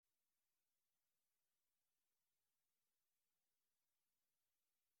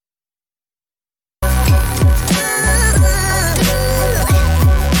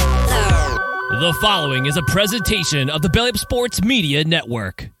The following is a presentation of the Belly Up Sports Media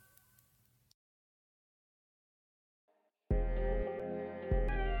Network.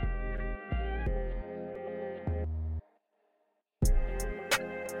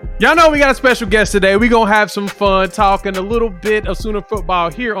 Y'all know we got a special guest today. We're going to have some fun talking a little bit of Sooner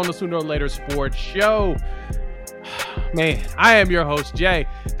football here on the Sooner or Later Sports Show. Man, I am your host, Jay.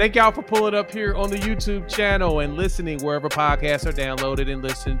 Thank y'all for pulling up here on the YouTube channel and listening wherever podcasts are downloaded and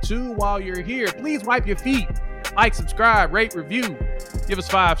listened to while you're here. Please wipe your feet. Like, subscribe, rate, review. Give us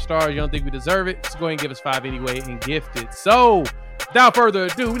 5 stars. You don't think we deserve it? So go ahead and give us 5 anyway and gift it. So, without further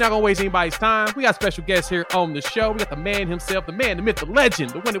ado, we're not going to waste anybody's time. We got special guests here on the show. We got the man himself, the man, the myth, the legend,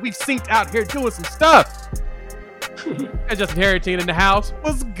 the one that we've synced out here doing some stuff. And Justin Harrington in the house.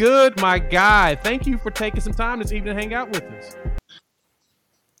 What's good, my guy? Thank you for taking some time this evening to hang out with us.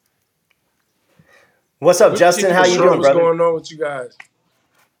 What's up, Justin? How you doing, brother? What's going on with you guys?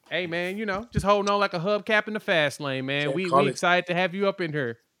 Hey, man, you know, just holding on like a hubcap in the fast lane, man. We excited to have you up in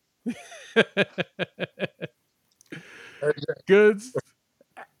here. Good.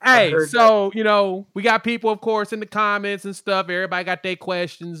 Hey, so, you know, we got people, of course, in the comments and stuff. Everybody got their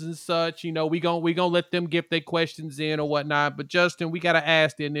questions and such. You know, we gonna let them get their questions in or whatnot. But, Justin, we got to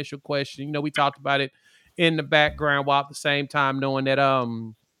ask the initial question. You know, we talked about it in the background while at the same time knowing that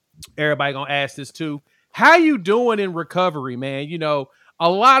everybody going to ask this too. How you doing in recovery, man? You know, a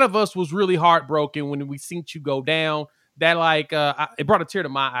lot of us was really heartbroken when we seen you go down. That, like, it brought a tear to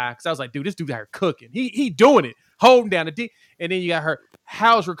my eye because I was like, dude, this dude got her cooking. He doing it, holding down the D. And then you got hurt.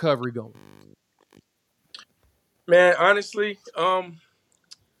 How's recovery going? Man, honestly,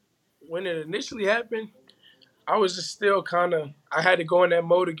 when it initially happened, I was just still kind of, I had to go in that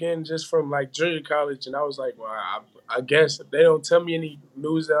mode again just from like junior college. And I was like, well, I guess if they don't tell me any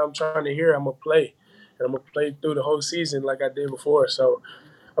news that I'm trying to hear, I'm going to play. And I'm going to play through the whole season like I did before. So,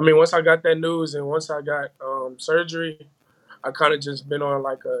 I mean, once I got that news and once I got surgery, I kind of just been on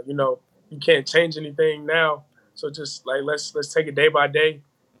like a, you know, you can't change anything now. So just like let's take it day by day,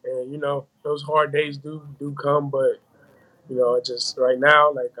 and you know those hard days do come, but you know just right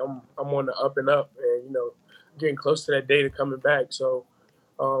now like I'm on the up and up, and you know getting close to that day to coming back. So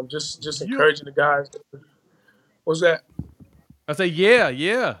just encouraging the guys. What's that? I say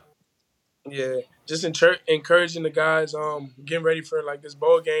yeah. Just encouraging the guys. Getting ready for like this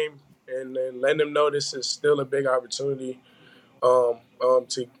bowl game, and then letting them know this is still a big opportunity.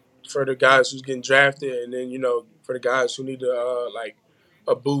 For the guys who's getting drafted, and then, you know, for the guys who need like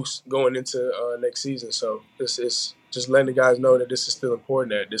a boost going into next season. So this is just letting the guys know that this is still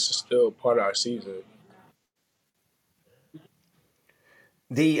important, that this is still part of our season.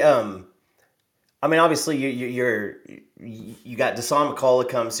 I mean, obviously you got Deshaun McCullough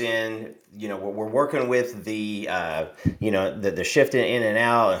comes in. You know, we're working with the the shift in and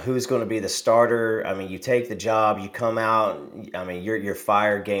out, and who's going to be the starter. I mean, you take the job, you come out. I mean, you're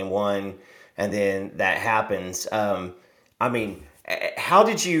fired game one, and then that happens. I mean, how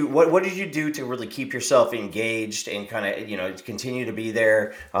did you? What did you do to really keep yourself engaged and kind of continue to be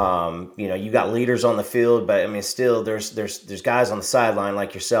there? You got leaders on the field, but I mean, still there's guys on the sideline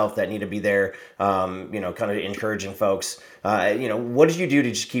like yourself that need to be there. Kind of encouraging folks. What did you do to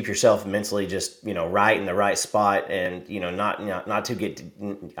just keep yourself mentally just right in the right spot and not to get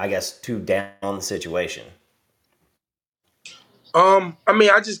I guess too down on the situation? I mean,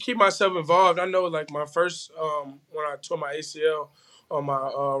 I just keep myself involved. I know, like my first when I tore my ACL on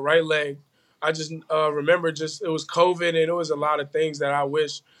my right leg, I just remember it was COVID, and it was a lot of things that I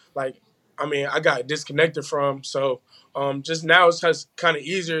wish, I got disconnected from. So just now it's just kind of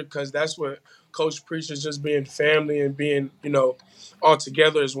easier because that's what Coach preaches, just being family and being, all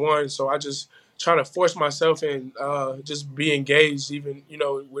together as one. So I just try to force myself and just be engaged, even,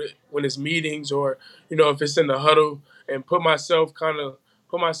 when it's meetings or, if it's in the huddle, and put myself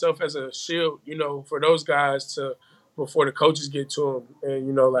as a shield, for those guys before the coaches get to them,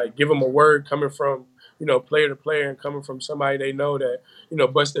 and, give them a word coming from, player to player and coming from somebody they know that,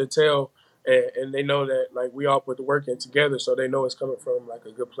 bust their tail, and they know that, like, we all put the work in together, so they know it's coming from, like,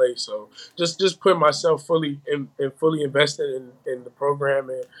 a good place. So just putting myself fully invested in the program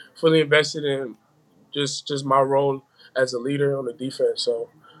and fully invested in just my role as a leader on the defense. So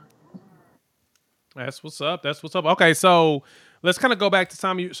That's what's up. Okay, so let's kind of go back to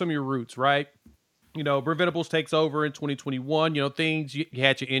some of your roots, right? Brent Venables takes over in 2021. You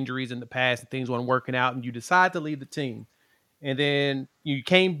had your injuries in the past and things weren't working out, and you decide to leave the team. And then you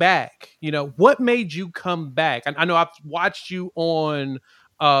came back. What made you come back? I know I've watched you on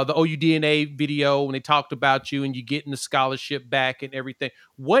the OU DNA video when they talked about you and you getting the scholarship back and everything.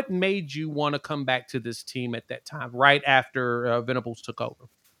 What made you want to come back to this team at that time, right after Venables took over?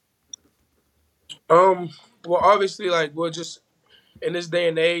 Well, obviously, like, well, just in this day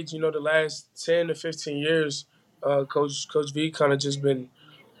and age, the last 10 to 15 years, Coach V kind of just been,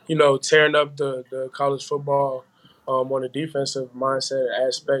 tearing up the college football on the defensive mindset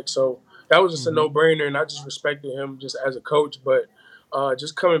aspect. So that was just a Mm-hmm. no brainer, and I just respected him just as a coach. But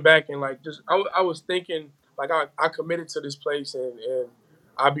just coming back and like just I was thinking like I committed to this place and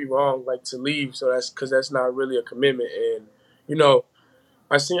I'd be wrong like to leave. So that's because that's not really a commitment. And you know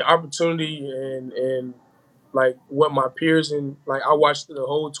I seen opportunity and like what my peers and like I watched the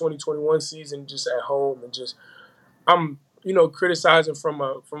whole 2021 season just at home and just I'm criticizing from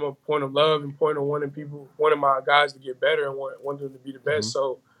a point of love and point of wanting my guys to get better and want them to be the Mm-hmm. best.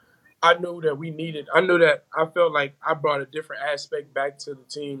 So I knew that I felt like I brought a different aspect back to the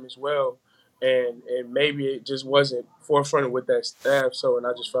team as well. And maybe it just wasn't forefronted with that staff. So and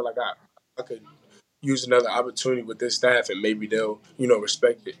I just felt like I could use another opportunity with this staff and maybe they'll,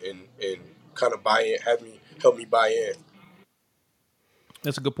 respect it and kind of buy in, help me buy in.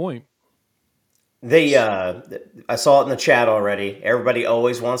 That's a good point. They, I saw it in the chat already. Everybody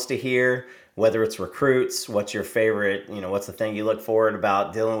always wants to hear whether it's recruits. What's your favorite? What's the thing you look forward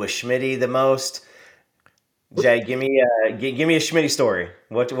about dealing with Schmitty the most? Jay, give me a Schmitty story.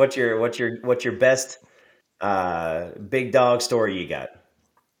 What's your best big dog story you got?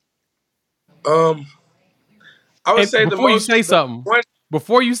 Um, I would And say before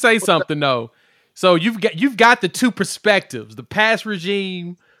you say something though, so you've got the two perspectives, the past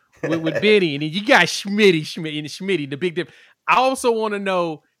regime with Benny, and then you got Schmitty, the big difference. I also want to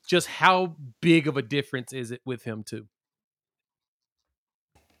know just how big of a difference is it with him too,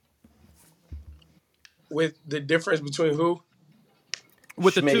 with the difference between who.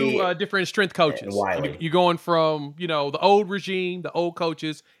 with the two Schmitty different strength and coaches. Wiley. You're going from the old regime, the old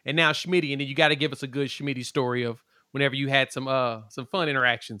coaches, and now Schmitty, and then you got to give us a good Schmitty story of whenever you had some fun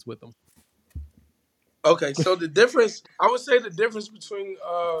interactions with him. Okay, so the difference, I would say the difference between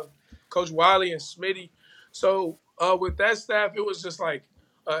Coach Wiley and Smitty. So with that staff, it was just like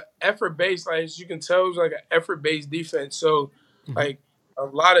effort based. Like as you can tell, it was like an effort based defense. So Mm-hmm. like a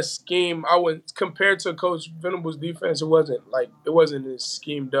lot of scheme. I would compared to Coach Venable's defense, it wasn't as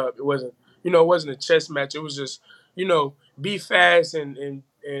schemed up. It wasn't a chess match. It was just be fast and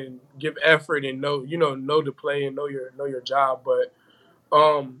give effort and know the play and know your job. But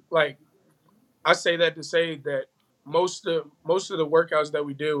like I say that to say that most of the workouts that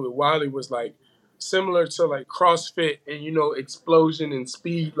we did with Wiley was like similar to like CrossFit and explosion and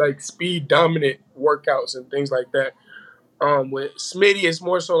speed, like speed dominant workouts and things like that. With Smitty, it's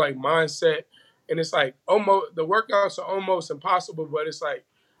more so like mindset, and it's like almost the workouts are almost impossible, but it's like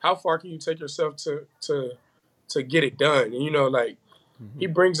how far can you take yourself to get it done? And like Mm-hmm. he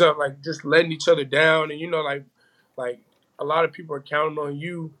brings up like just letting each other down, and like a lot of people are counting on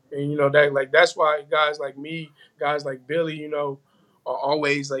you, and that like that's why guys like me, guys like Billy, are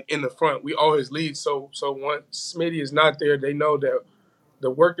always like in the front. We always lead. So once Smitty is not there, they know that the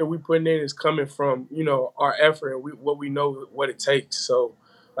work that we putting in is coming from our effort and what we know what it takes. So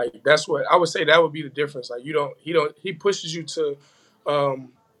like that's what I would say that would be the difference. Like he pushes you to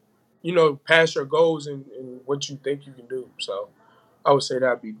pass your goals and what you think you can do. So I would say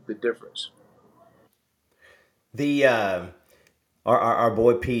that'd be the difference. The our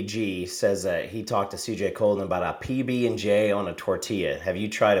boy PG says that he talked to CJ Colden about a PB and J on a tortilla. Have you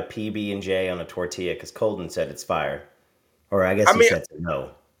tried a PB and J on a tortilla? Because Colden said it's fire, or I guess I he mean, said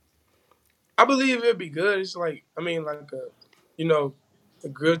no. I believe it'd be good. It's like I mean, like you know, a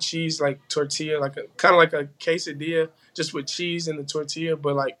grilled cheese like tortilla, like a kind of like a quesadilla, just with cheese in the tortilla.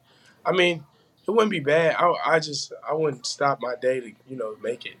 But like, I mean, it wouldn't be bad. I wouldn't stop my day to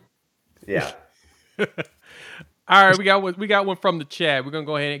make it. Yeah, All right, we got one from the chat. We're gonna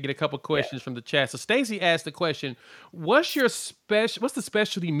go ahead and get a couple yeah. questions from the chat. So Stacy asked the question: What's the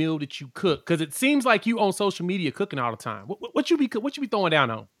specialty meal that you cook? Because it seems like you on social media cooking all the time. What you be throwing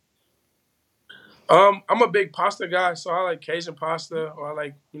down on? I'm a big pasta guy, so I like Cajun pasta or I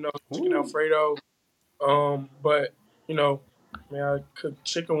like chicken Ooh. Alfredo. But you know, man, I cook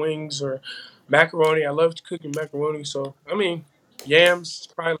chicken wings or macaroni. I love cooking macaroni. So I mean, yams is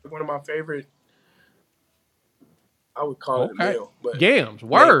probably like one of my favorite. I would call it a Okay, meal, but yams.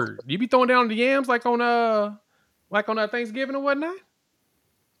 main. Word. You be throwing down the yams like on Thanksgiving or whatnot?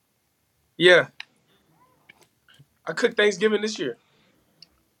 Yeah, I cooked Thanksgiving this year.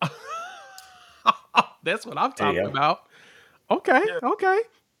 That's what I'm There you talking go. about. Okay, Yeah. okay,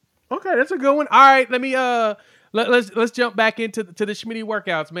 okay. That's a good one. All right, let me let's jump back into the Schmitty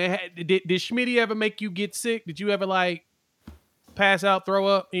workouts, man. Did Schmitty ever make you get sick? Did you ever like pass out, throw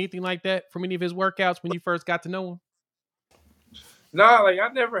up, anything like that from any of his workouts when you first got to know him? Nah, like I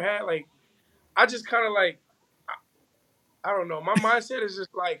never had like I just kind of like I don't know. My mindset is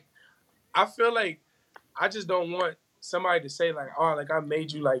just like I feel like I just don't want somebody to say like, oh, like I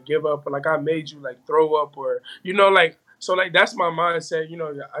made you like give up or like I made you like throw up or like so like that's my mindset.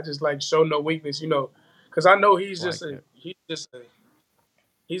 I just like show no weakness. Because I know Like that.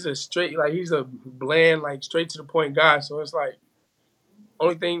 he's a straight like he's a bland like straight to the point guy. So it's like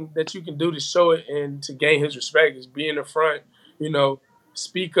only thing that you can do to show it and to gain his respect is be in the front, you know,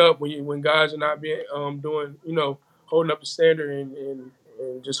 speak up when guys are not being doing, holding up the standard and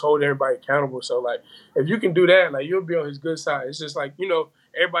just hold everybody accountable. So like if you can do that, like you'll be on his good side. It's just like,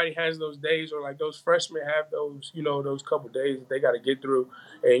 everybody has those days or like those freshmen have those, those couple days that they gotta get through.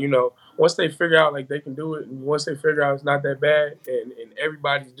 And once they figure out like they can do it and once they figure out it's not that bad and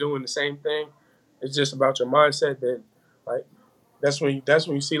everybody's doing the same thing, it's just about your mindset, then like that's when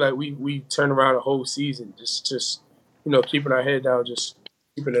you see like we turn around a whole season just keeping our head down, just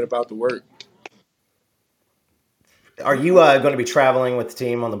keeping it about the work. Are you going to be traveling with the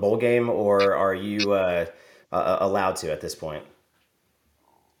team on the bowl game, or are you allowed to at this point?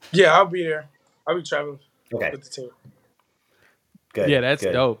 Yeah, I'll be there. I'll be traveling Okay, with the team. good. Yeah, that's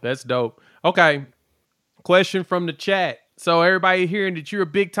good. dope. That's dope. Okay. Question from the chat. So everybody hearing that you're a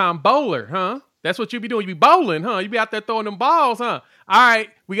big time bowler, huh? That's what you be doing. You be bowling, huh? You be out there throwing them balls, huh? All right,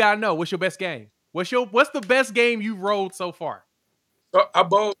 we gotta know what's your best game. What's the best game you rolled so far? So I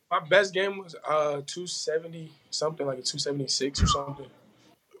bowled. My best game was 270 something, like a 276 or something.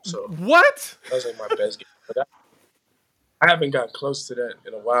 So What? that was like my best game. But I haven't got close to that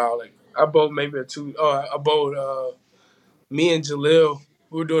in a while. Like I bowled maybe a two. Oh, I bowled. Me and Jalil.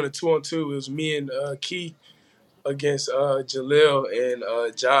 We were doing a 2-on-2. It was me and Key against Jalil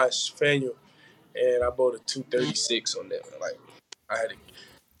and Josh Faniel, and I bowled a 236 on them. Like I had to.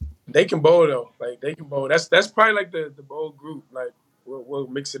 They can bowl though. Like they can bowl. That's probably like the bowl group. Like we'll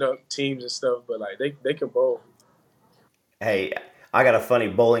mix it up teams and stuff, but like they can bowl. Hey, I got a funny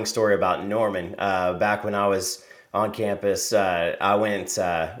bowling story about Norman. Back when I was on campus, I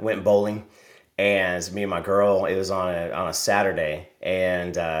went bowling, and me and my girl. It was on a Saturday,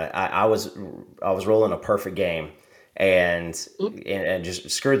 and I was rolling a perfect game, and just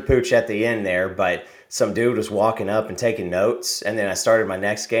screwed the pooch at the end there. But some dude was walking up and taking notes, and then I started my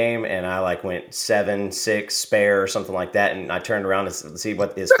next game, and I like went 7-6 spare or something like that, and I turned around to see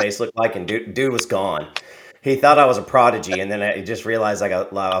what his face looked like, and dude was gone. He thought I was a prodigy, and then I just realized I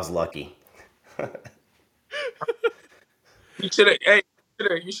was lucky. You should have. Hey,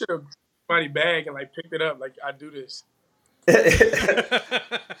 you should have somebody bag and like picked it up. Like I do this.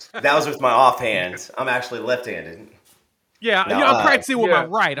 That was with my offhand. I'm actually left-handed. Yeah, No, I'm practicing with my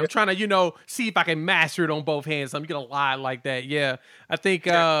right. yeah. I'm trying to, see if I can master it on both hands. I'm gonna lie like that. Yeah, I think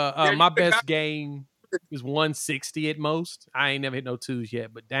Yeah, my best game is 160 at most. I ain't never hit no twos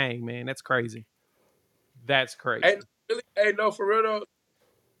yet, but dang man, that's crazy. That's crazy. Hey, really, hey, no, for real though.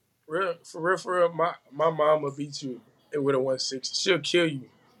 For real, my mom will beat you with a 160. She'll kill you.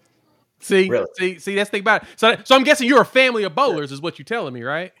 See, Really? that's the thing about it. So I'm guessing you're a family of bowlers, is what you're telling me,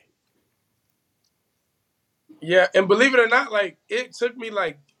 right? Yeah, and believe it or not, like it took me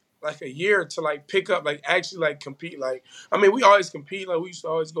like a year to like pick up, like actually like compete. Like I mean, we always compete. Like we used to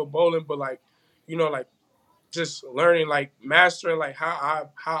always go bowling, but like like just learning, like mastering, like how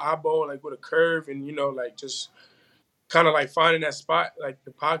I bowl, like with a curve, and like just kind of like finding that spot, like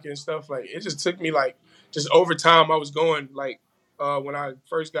the pocket and stuff. Like it just took me like just over time. I was going like when I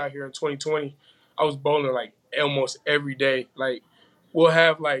first got here in 2020, I was bowling like almost every day. Like we'll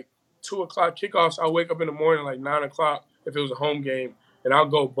have like 2 o'clock kickoffs. I'll wake up in the morning like 9 o'clock if it was a home game, and I'll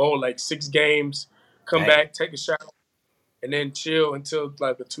go bowl like 6 games, come Dang. back, take a shower, and then chill until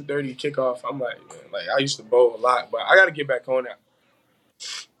like the 2:30 kickoff. I'm like, man, like I used to bowl a lot, but I got to get back on that.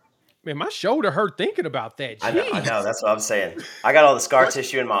 Man, my shoulder hurt thinking about that. I know. Jeez. That's what I'm saying. I got all the scar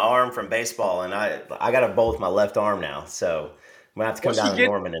tissue in my arm from baseball, and I got a bowl with my left arm now. So I'm gonna have to come Once you down to get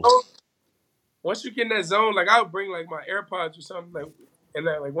Norman and. once you get in that zone, like I'll bring like my AirPods or something, like, and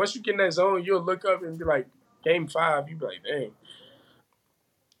then like once you get in that zone, you'll look up and be like, Game 5. You be like, dang.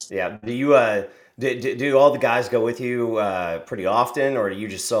 Yeah. Do you do all the guys go with you pretty often, or do you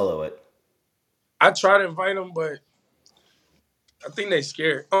just solo it? I try to invite them, but I think they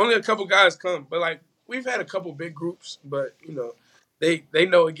scared. Only a couple guys come, but like we've had a couple big groups, but they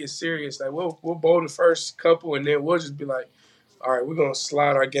know it gets serious. Like we'll bowl the first couple, and then we'll just be like, all right, we're gonna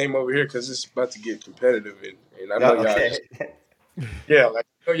slide our game over here because it's about to get competitive, and I know y'all. Okay. Yeah, like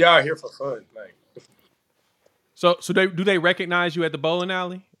y'all here for fun, like. So do they recognize you at the bowling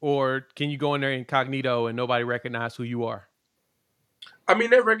alley, or can you go in there incognito and nobody recognize who you are? I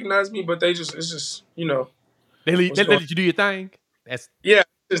mean, they recognize me, but it's just They let you do your thing. yeah,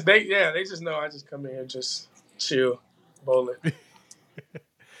 They just know I just come in here just chill, bowling.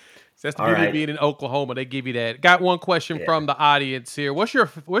 That's the All beauty of right. being in Oklahoma. They give you that. Got one question Yeah. from the audience here. What's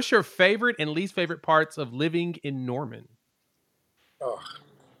your favorite and least favorite parts of living in Norman? Oh,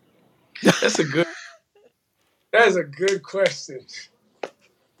 that's a good. That is a good question.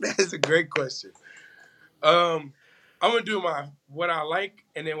 That is a great question. I'm gonna do what I like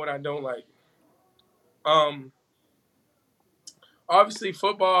and then what I don't like. Um, Obviously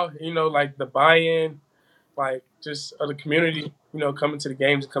football. Like the buy-in, like just of the community. Coming to the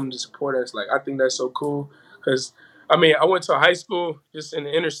games and coming to support us. Like I think that's so cool because I went to a high school just in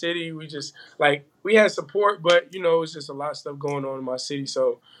the inner city. We just like we had support, but it's just a lot of stuff going on in my city.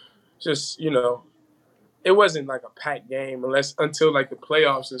 So just it wasn't like a packed game until like the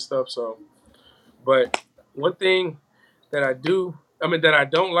playoffs and stuff. So, but one thing that that I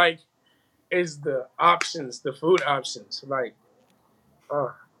don't like is the options, the food options. Uh,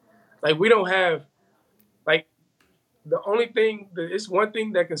 like we don't have like the only thing it's one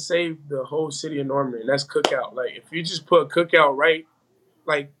thing that can save the whole city of Norman, and that's cookout. Like if you just put cookout right,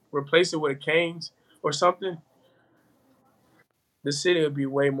 like replace it with a Canes or something, the city would be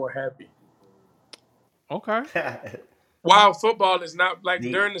way more happy. Okay. While football is not like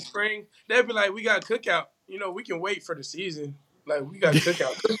The during the spring, they'd be like, we got cookout. We can wait for the season. Like we got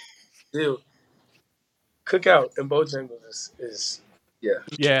cookout. Deal. Cookout in Bojangles is yeah.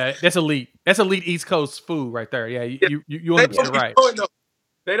 Yeah, that's elite. That's elite East Coast food right there. Yeah, Yeah. you They 100% don't be right. knowing, though.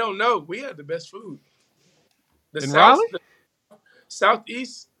 They don't know. We have the best food. In Raleigh? The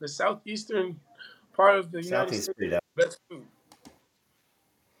the southeastern part of the United Southeast States, pretty dope. best food.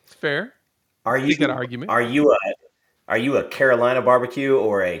 It's fair. Are I get that you argument. are you a Carolina barbecue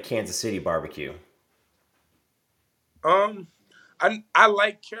or a Kansas City barbecue? Um, I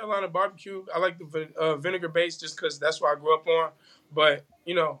like Carolina barbecue. I like the vinegar base just because that's what I grew up on. But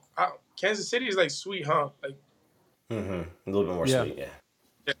Kansas City is like sweet, huh? Like Mm-hmm. A little bit more Yeah. sweet, yeah.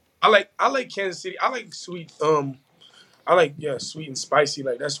 yeah. I like Kansas City. I like sweet. I like sweet and spicy.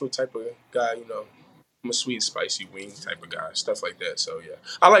 Like that's what type of guy. I'm a sweet and spicy wing type of guy, stuff like that. So yeah,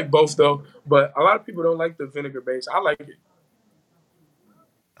 I like both though. But a lot of people don't like the vinegar base. I like it.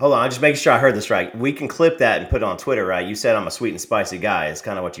 Hold on, I'm just making sure I heard this right. We can clip that and put it on Twitter, right? You said I'm a sweet and spicy guy. It's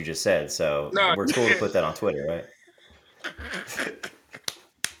kind of what you just said. So Nah, we're cool to put that on Twitter, right?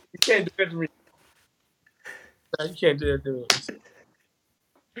 you can't do that to me. Nah, you can't do that to me.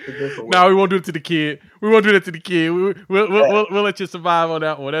 It's a different way. No, we won't do it to the kid. We won't do that to the kid. We'll let you survive on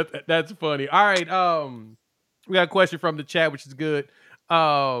that one. That's funny. All right. We got a question from the chat, which is good.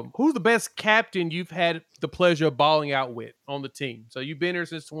 Who's the best captain you've had the pleasure of balling out with on the team? So you've been here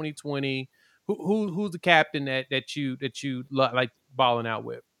since 2020. Who's the captain that you like balling out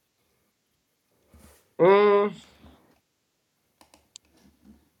with? Mm,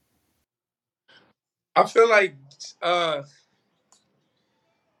 I feel like I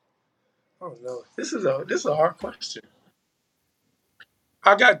don't know. This is a hard question.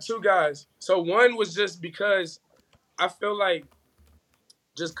 I got two guys. So one was just because I feel like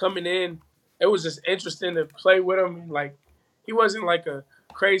just coming in, it was just interesting to play with him. Like he wasn't like a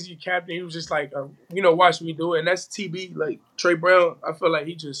crazy captain. He was just like, watch me do it. And that's TB, like Trey Brown. I feel like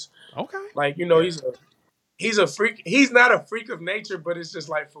he just Okay. like Yeah. he's a freak. He's not a freak of nature, but it's just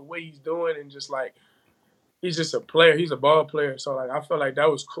like for what he's doing and just like he's just a player. He's a ball player. So like I felt like that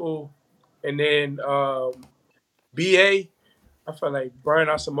was cool. And then BA. I felt like Brian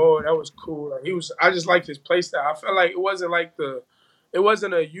Asamoah, that was cool. Like I just liked his play style. I felt like it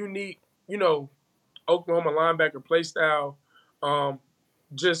wasn't a unique, Oklahoma linebacker play style.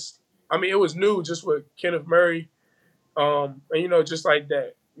 It was new just with Kenneth Murray, and just like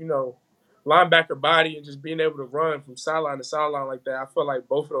that, linebacker body and just being able to run from sideline to sideline like that. I felt like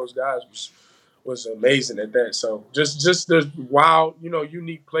both of those guys was amazing at that. So just the wild,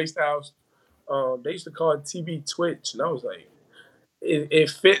 unique play styles. They used to call it TB Twitch, and I was like. It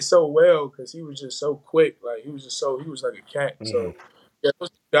fit so well because he was just so quick. Like he was like a cat. Mm-hmm. So yeah,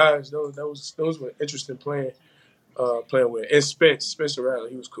 those guys, those were interesting playing with. And Spencer Rattler,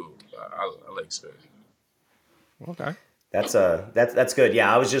 he was cool. I like Spence. Okay. That's good.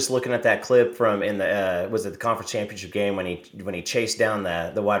 Yeah, I was just looking at that clip from in the was it the conference championship game when he chased down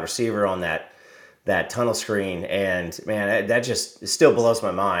the wide receiver on that tunnel screen, and man, that just still blows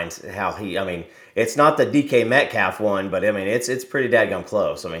my mind how it's not the DK Metcalf one, but it's pretty dadgum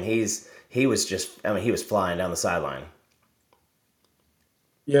close. He was flying down the sideline.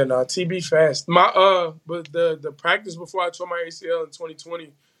 Yeah, no, TB fast. But the practice before I tore my ACL in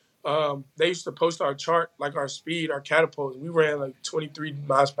 2020, they used to post our chart, like our speed, our catapult. We ran like 23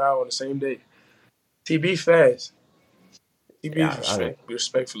 miles per hour on the same day. TB fast. He be Yeah, I mean,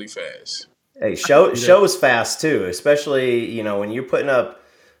 respectfully fast. hey, see that. show is fast too, especially when you're putting up.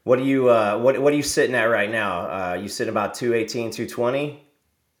 What are you what are you sitting at right now? You sitting about 218, 220?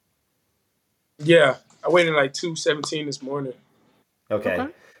 Yeah, I waited like 2:17 this morning. Okay,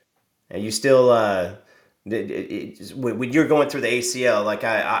 Okay. and you still when you're going through the ACL, like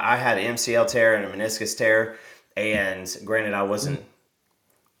I had an MCL tear and a meniscus tear, and granted I wasn't.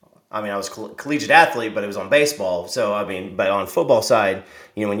 I mean, I was collegiate athlete, but it was on baseball. So, I mean, but on football side,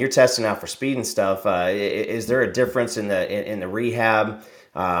 when you're testing out for speed and stuff, is there a difference in the rehab,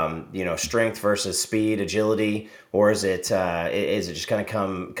 strength versus speed, agility, or is it just kind of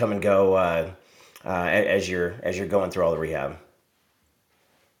come and go as you're going through all the rehab?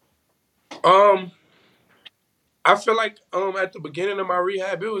 Um, I feel like at the beginning of my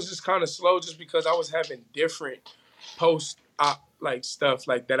rehab, it was just kind of slow, just because I was having different post op like stuff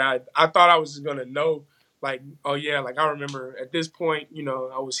like that. I thought I was just gonna know, like, oh yeah, like I remember at this point,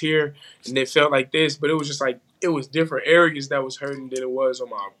 I was here and it felt like this, but it was just like it was different areas that was hurting than it was on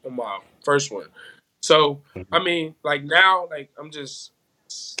my first one. So I mean, like now, like I'm just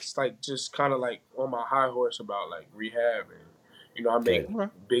like just kind of like on my high horse about like rehab, and I make Good.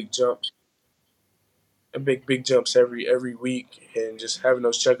 Okay. big jumps big jumps every week, and just having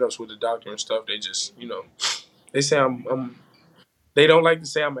those checkups with the doctor and stuff. They just they say I'm they don't like to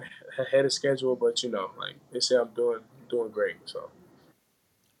say I'm ahead of schedule, but like they say I'm doing great. So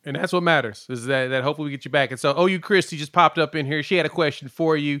And that's what matters is that hopefully we get you back. And so, OU Christy just popped up in here. She had a question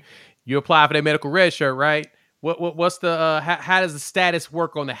for you. You apply for that medical red shirt, right? What's the how does the status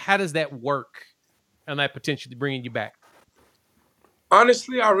work on that? How does that work on that potentially bringing you back?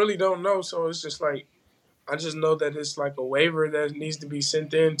 honestly, I really don't know. So it's just like I just know that it's like a waiver that needs to be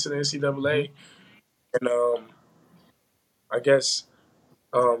sent in to the Hmm. NCAA, and I guess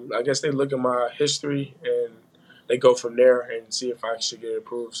I guess they look at my history and they go from there and see if I should get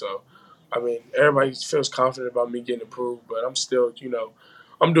approved. So, I mean, everybody feels confident about me getting approved, but I'm still,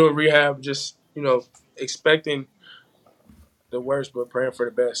 I'm doing rehab, just expecting the worst but praying for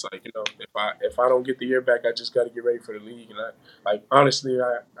the best. Like if I don't get the year back, I just got to get ready for the league. And like honestly,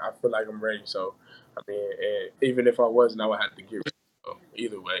 I feel like I'm ready. So, I mean, and even if I wasn't, I would have to get ready. So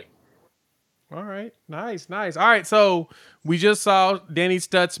either way. All right. Nice, nice. All right. So we just saw Danny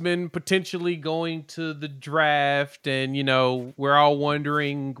Stutzman potentially going to the draft, and we're all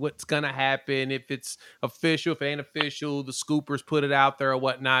wondering what's gonna happen, if it's official, if it ain't official, the scoopers put it out there or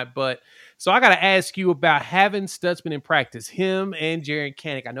whatnot. But so I gotta ask you about having Stutzman in practice, him and Jaron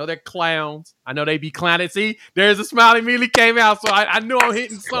Canick. I know they're clowns. I know they be clowning. See, there's a smile immediately came out, so I knew I'm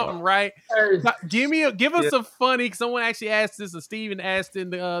hitting something, right? Hey. Give us Yeah. a funny. Someone actually asked this, and Steven asked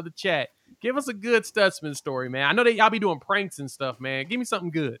in the chat. Give us a good Stutzman story, man. I know that y'all be doing pranks and stuff, man. Give me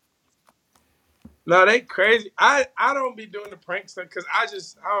something good. No, they crazy. I don't be doing the prank stuff because I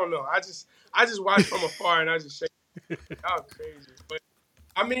don't know. I just watch from afar and I just shake. Y'all crazy, but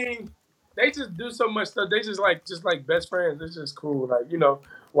I mean, they just do so much stuff. They just like best friends. It's just cool, like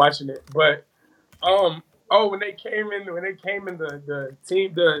watching it. But oh, when they came in the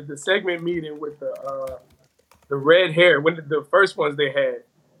team the segment meeting with the red hair, when the first ones they had,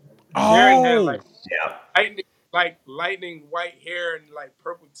 Jaron had Oh, like Yeah. lightning white hair and like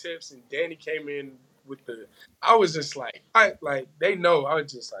purple tips, and Danny came in with the. I was just like, I like they know. I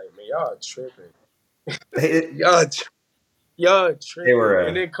was just like, man, y'all tripping, They, y'all y'all they tripping. were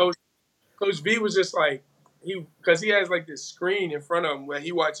And then Coach V was just like because he has like this screen in front of him where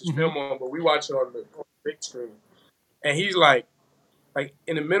he watches mhm. film on, but we watch it on the big screen, and he's like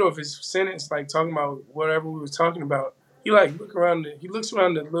in the middle of his sentence, like talking about whatever we was talking about. He like he looks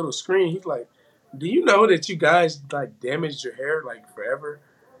around the little screen. He's like, "Do you know that you guys like damaged your hair like forever?"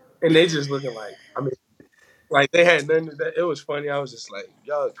 And they just looking like, I mean, like they had nothing to that. It was funny. I was just like,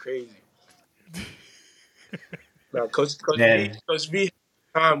 "Y'all are crazy." Now, man. Coach V, had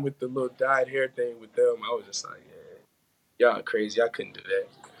time with the little dyed hair thing with them. I was just like, "Yeah, y'all are crazy. I couldn't do that."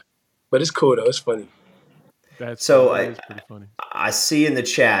 But it's cool though. It's funny. That's funny. So That is pretty funny. I see in the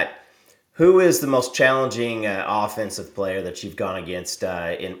chat, who is the most challenging offensive player that you've gone against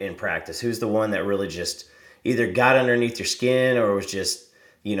in practice? Who's the one that really just either got underneath your skin or was just,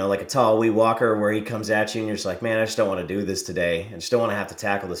 like a tall wee walker where he comes at you and you're just like, man, I just don't want to do this today. I just don't want to have to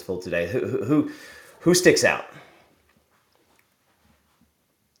tackle this full today. Who sticks out?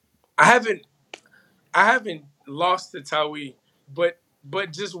 I haven't I haven't lost to Tawi, but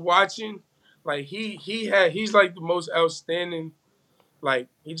just watching, like he's like the most outstanding. Like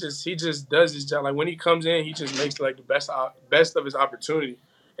he just does his job. Like when he comes in, he just makes like the best of his opportunity.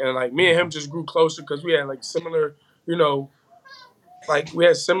 And like me and him just grew closer because we had like similar, you know, like we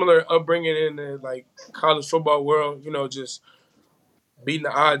had similar upbringing in the like college football world. Just beating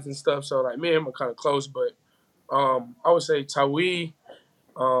the odds and stuff. So like me and him are kind of close, but I would say Tawi,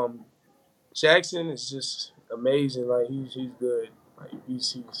 um, Jackson is just amazing. Like he's good. Like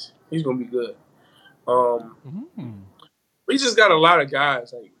he's gonna be good. Um, Mm. we just got a lot of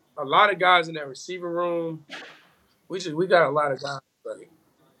guys. Like a lot of guys in that receiver room. We got a lot of guys. Like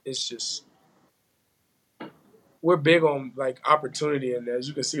it's just we're big on like opportunity, and as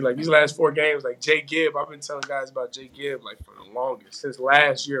you can see, like these last 4 games, like Jay Gibb. I've been telling guys about Jay Gibb like for the longest since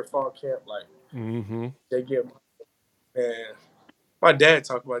last year fall camp. Like Mm-hmm. Jay Gibb, and my dad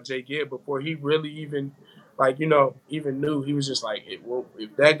talked about Jay Gibb before he really even like even knew. He was just like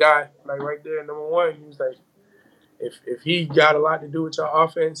if that guy like right there number one, he was like if he got a lot to do with your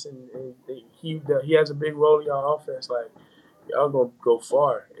offense and he has a big role in your offense, like y'all gonna go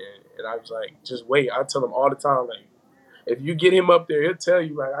far. And I was like, just wait. I tell him all the time, like if you get him up there, he'll tell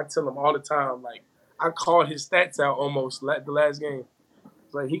you. Like I tell him all the time, like I called his stats out almost the last game.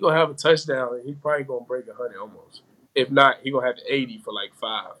 It's like he gonna have a touchdown and he probably gonna break 100 almost. If not, he gonna have 80 for like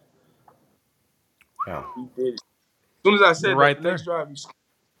 5. Yeah. He did it. As soon as I said You're that, right the there. next drive, he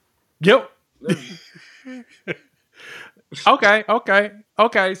Yep. literally.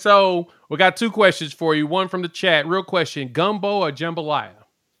 Okay. So we got 2 questions for you. One from the chat. Real question: gumbo or jambalaya?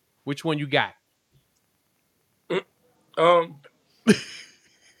 Which one you got? um,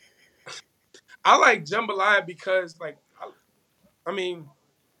 I like jambalaya because, like, I mean,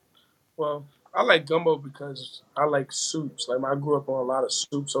 well, I like gumbo because I like soups. Like, I grew up on a lot of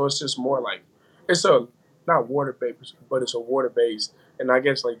soups, so it's just more like it's a not water based, but it's a water based. And I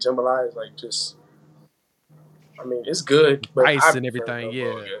guess like jambalaya is like just, I mean, it's good, but I Rice and prefer everything. gumbo,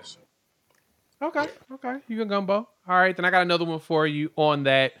 Yeah. I guess. Okay. You can gumbo. All right. Then I got another one for you on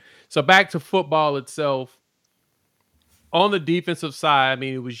that. So back to football itself. On the defensive side, I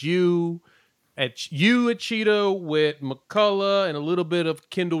mean, it was you at Cheetah with McCullough and a little bit of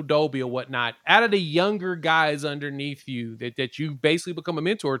Kendall Dobie or whatnot. Out of the younger guys underneath you that you basically become a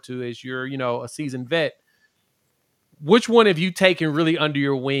mentor to as you're, a seasoned vet, which one have you taken really under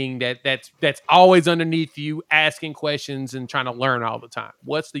your wing that's always underneath you, asking questions and trying to learn all the time?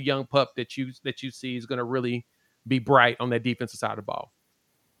 What's the young pup that you see is going to really be bright on that defensive side of the ball?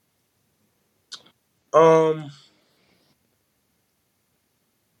 Um,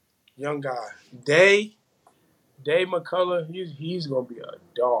 young guy, Dave McCullough, he's gonna be a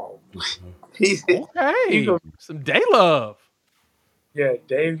dog. he's he's Okay, gonna some day love. Yeah,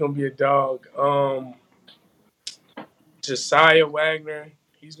 Dave's gonna be a dog. Josiah Wagner,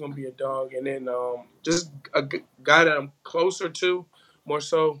 he's gonna be a dog, and then just a guy that I'm closer to, more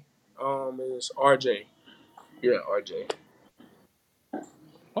so, is RJ. Yeah, RJ.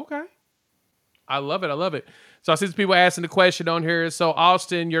 Okay, I love it. So I see some people asking the question on here. So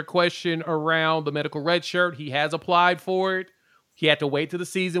Austin, your question around the medical red shirt, he has applied for it. He had to wait till the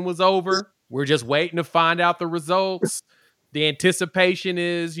season was over. We're just waiting to find out the results. The anticipation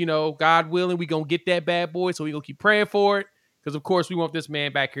is, God willing, we gonna get that bad boy. So we gonna keep praying for it because, of course, we want this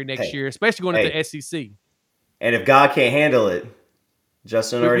man back here next year, especially going into the SEC. And if God can't handle it,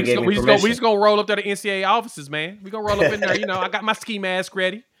 Justin already gave me permission. We just gonna roll up to the NCAA offices, man. We gonna roll up in there. I got my ski mask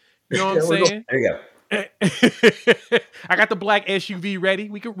ready. You know what I'm saying? There you go. I got the black SUV ready.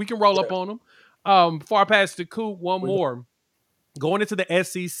 We can roll up on them. Before I pass to Coop, one more. Going into the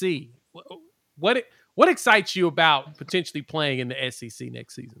SEC, what excites you about potentially playing in the SEC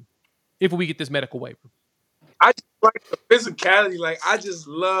next season if we get this medical waiver? I just like the physicality. Like I just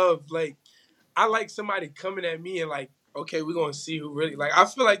love I like somebody coming at me and like, okay, we're gonna see who really like. I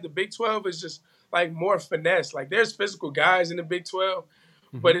feel like the Big 12 is just like more finesse. Like there's physical guys in the Big 12,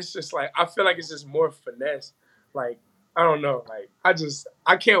 but it's just like I feel like it's just more finesse. Like I don't know. Like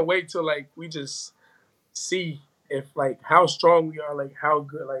I can't wait till like we just see if like how strong we are, like how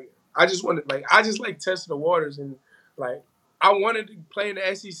good. Like I just like testing the waters and like I wanted to play in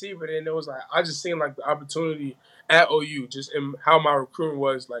the SEC, but then it was like I just seen like the opportunity at OU, just in how my recruiting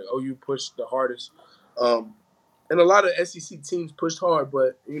was. Like OU pushed the hardest, and a lot of SEC teams pushed hard,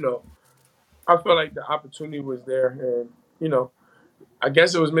 but I feel like the opportunity was there, and I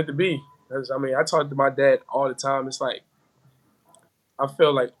guess it was meant to be. Because I mean, I talk to my dad all the time. It's like I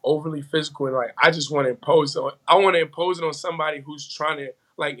feel like overly physical, and like I just want to impose. I want to impose it on somebody who's trying to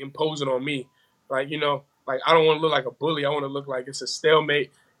like impose it on me. Like like I don't want to look like a bully. I want to look like it's a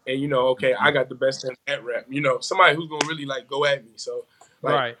stalemate, and okay, I got the best in that rap. Somebody who's gonna really like go at me. So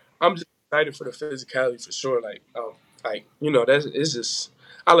like Right. I'm just excited for the physicality for sure. Like that's it's just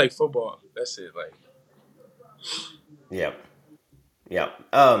I like football. That's it. Like Yep.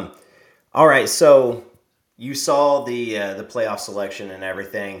 All right. So you saw the playoff selection and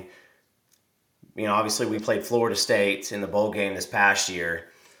everything. You know, obviously we played Florida State in the bowl game this past year.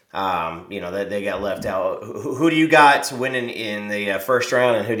 You know, that they got left out. Who do you got winning in the first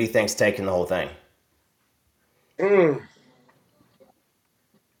round, and who do you think's taking the whole thing?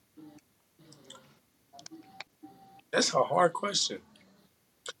 That's a hard question.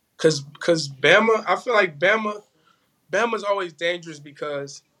 Cause Bama, I feel like Bama's always dangerous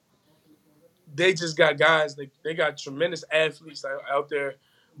because they just got guys. They got tremendous athletes out there,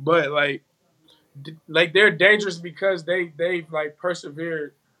 but they're dangerous because they've like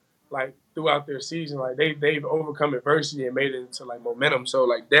persevered like throughout their season. Like they've overcome adversity and made it into like momentum. So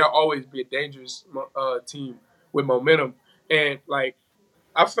like they'll always be a dangerous team with momentum. And like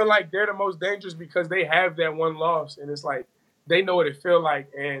I feel like they're the most dangerous because they have that one loss, and it's like they know what it feels like,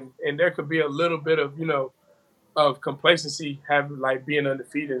 and there could be a little bit of of complacency having like being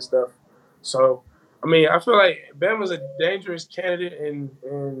undefeated and stuff. So I mean, I feel like Bama's a dangerous candidate,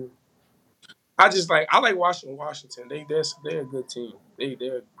 and I like Washington. They're a good team.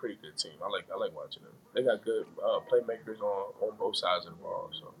 They're a pretty good team. I like watching them. They got good playmakers on both sides of the ball.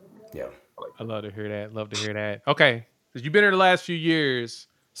 So Yeah, I love to hear that. Love to hear that. Okay, because you've been here the last few years,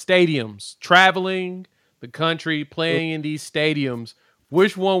 stadiums, traveling the country, playing in these stadiums.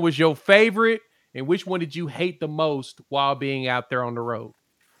 Which one was your favorite, and which one did you hate the most while being out there on the road?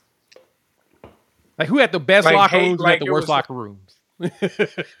 Like, who had the best like locker hate rooms? Who had like the it worst was locker rooms?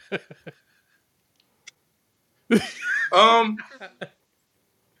 um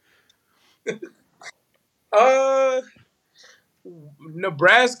uh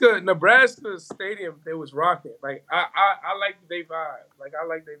Nebraska Stadium, they was rocking. Like I like they vibe. Like I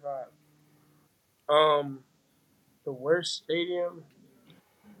like they vibe. The worst stadium.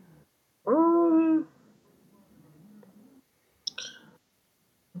 Um,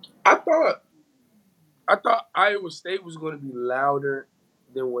 I thought Iowa State was going to be louder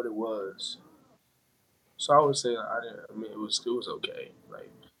than what it was. So I would say I didn't. I mean, it was okay. Like,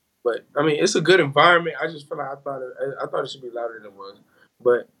 but I mean, it's a good environment. I just feel like I thought it should be louder than it was.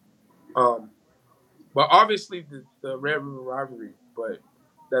 But um, but obviously the Red River rivalry. But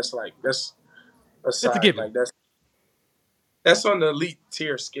that's It's a aside. given. Like that's on the elite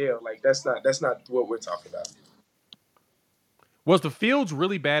tier scale. Like that's not what we're talking about. Was the fields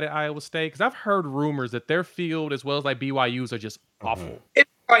really bad at Iowa State? Because I've heard rumors that their field, as well as like BYU's, are just awful. It's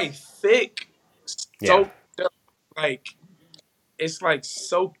like thick, yeah, soaked up. Like it's like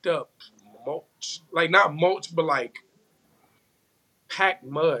soaked up mulch. Like not mulch, but like packed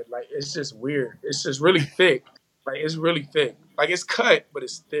mud. Like it's just weird. It's just really thick. Like it's really thick. Like it's cut, but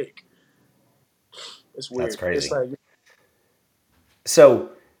it's thick. It's that's weird. crazy. It's like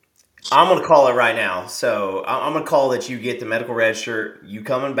So I'm gonna call it right now. So I'm gonna call that you get the medical red shirt. You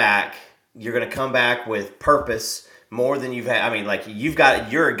coming back? You're gonna come back with purpose more than you've had. I mean, like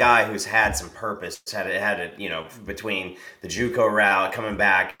you're a guy who's had some purpose. Had it. You know, between the JUCO route, coming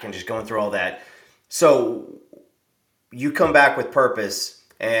back, and just going through all that. So you come back with purpose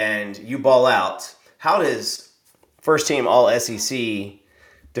and you ball out. How does first team All SEC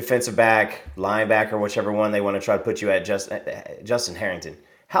defensive back, linebacker, whichever one they want to try to put you at, Justin Harrington?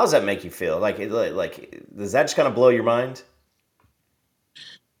 How does that make you feel? Like does that just kind of blow your mind?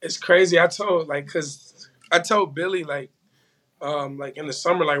 it's crazy. Cause I told Billy like in the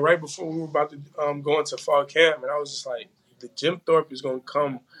summer, like right before we were about to go into fall camp, and I was just like, the Jim Thorpe is gonna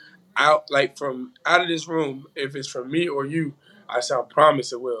come out like from out of this room. If it's from me or you, I shall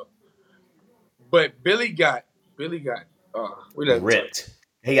promise it will. But Billy got we not gonna talk, Ripped.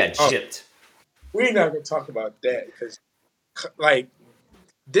 He got gypped. we're not gonna talk about that because like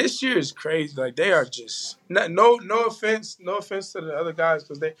this year is crazy. Like they are just no offense to the other guys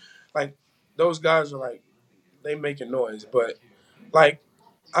because they like those guys are like they making noise, but like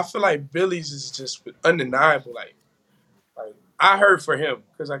I feel like Billy's is just undeniable. Like I heard for him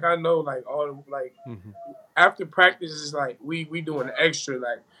because like I know like all like after practice is like we doing extra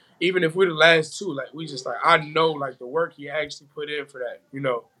like even if we're the last two like we just like I know like the work he actually put in for that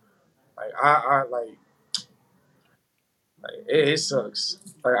like I like it sucks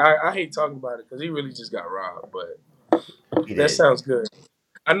like I hate talking about it because he really just got robbed but He that did. sounds good.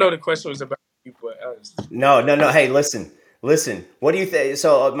 I know the question was about you but No. Hey, listen. What do you think?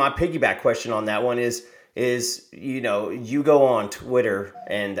 So my piggyback question on that one is you go on Twitter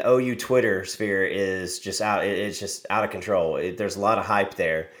and the OU Twitter sphere is just out. It's just out of control. There's a lot of hype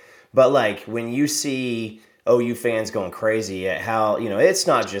there, but like when you see OU fans going crazy at how it's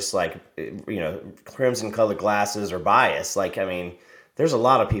not just like crimson colored glasses or bias. Like I mean, there's a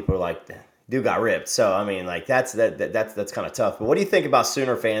lot of people like dude got ripped. So I mean, like that's kind of tough. But what do you think about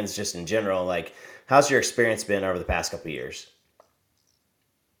Sooner fans just in general? Like How's your experience been over the past couple of years?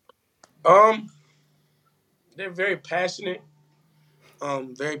 Um, they're very passionate.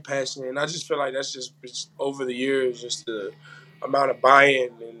 Very passionate, and I just feel like that's just it's over the years, just the amount of buy-in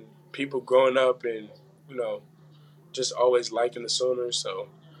and people growing up and you know just always liking the Sooners. So,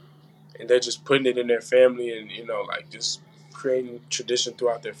 and they're just putting it in their family and like just creating tradition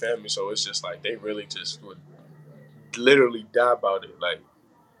throughout their family. So it's just like they really just would literally die about it. Like,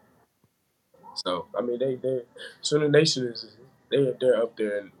 so I mean, they Sooner Nation is they're up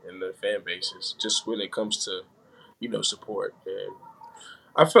there in the fan bases just when it comes to support. And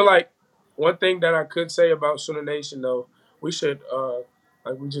I feel like one thing that I could say about Sooner Nation though, we should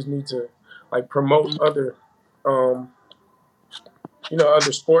like we just need to like promote other um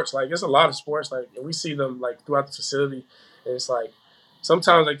other sports. Like there's a lot of sports like and we see them like throughout the facility, and it's like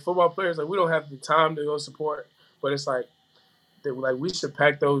sometimes like football players like we don't have the time to go support, but it's like like we should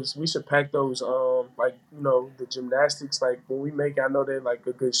pack those like the gymnastics like when we make I know they're like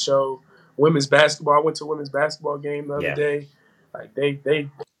a good show. Women's basketball, I went to a women's basketball game the other Yeah. day. Like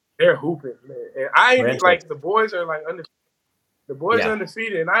they're hooping, man. And I We're ain't like interested. the boys are like the boys are Yeah.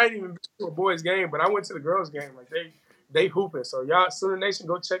 undefeated, and I ain't even been to a boys game, but I went to the girls game. Like they hooping. So y'all Sooner Nation,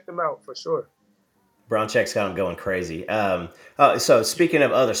 go check them out for sure. Brown Check's got him going crazy. So speaking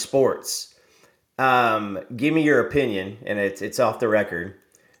of other sports, give me your opinion, and it's off the record.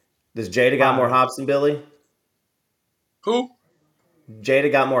 Does Jada got more Fine. hops than Billy? Who? Jada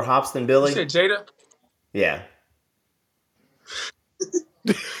got more hops than You Billy? said Jada? Yeah.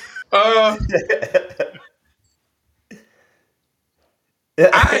 Uh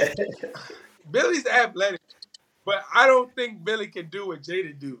I Billy's athletic, but I don't think Billy can do what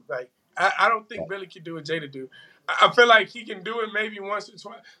Jada do. Like I don't think Billy can do what Jada do. I feel like he can do it maybe once or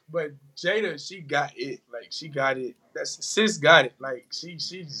twice, but Jada, she got it. Like she got it. That's sis got it. Like she's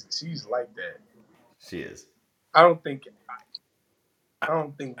like that. She is. I don't think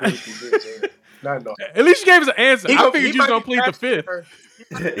Billy can do Jada. Not no. At least you gave us an answer. I figured you was might gonna be plead the faster than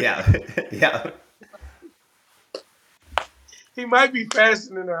fifth. her. Yeah. Yeah. He might be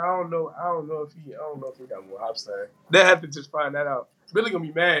faster than her. I don't know if he got more hops than her. They have to just find that out. Billy gonna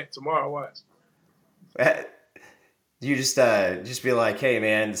be mad tomorrow. Watch. You just be like, hey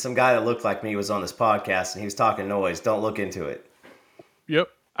man, some guy that looked like me was on this podcast and he was talking noise. Don't look into it. Yep.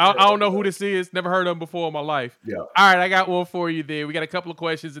 I don't know who this is. Never heard of him before in my life. Yeah. All right, I got one for you there. We got a couple of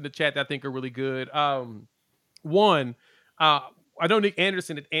questions in the chat that I think are really good. One, I know Nick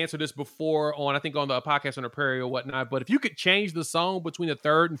Anderson had answered this before on the podcast on the Prairie or whatnot, but if you could change the song between the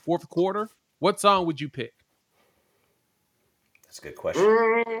third and fourth quarter, what song would you pick? That's a good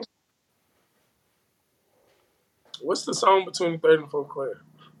question. What's the song between the third and fourth quarter?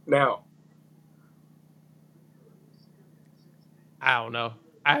 Now. I don't know.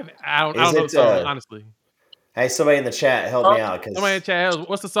 I don't Is know it, the song, honestly. Hey, somebody in the chat, help me out. Somebody in the chat,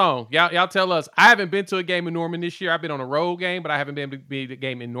 what's the song? Y'all tell us. I haven't been to a game in Norman this year. I've been on a road game, but I haven't been to a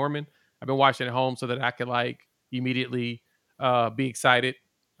game in Norman. I've been watching at home so that I could like immediately be excited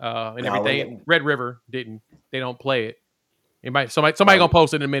and everything. Red River they don't play it. Somebody gonna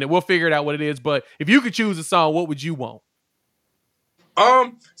post it in a minute. We'll figure it out what it is. But if you could choose a song, what would you want?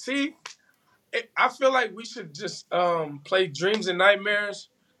 See, I feel like we should just play Dreams and Nightmares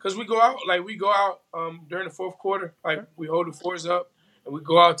because we go out during the fourth quarter. Like we hold the fours up and we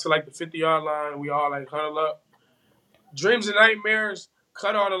go out to like the 50-yard line. And we all like huddle up. Dreams and Nightmares.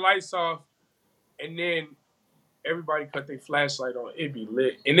 Cut all the lights off, and then everybody cut their flashlight on. It'd be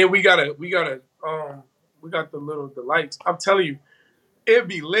lit. And then we got the lights. I'm telling you, it'd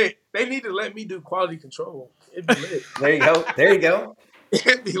be lit. They need to let me do quality control. It'd be lit. There you go.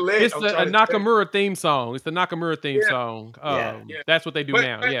 It'd be lit. It's a Nakamura theme song. It's the Nakamura theme song. Yeah. That's what they do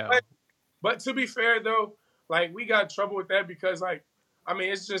now. But to be fair though, like we got trouble with that because like, I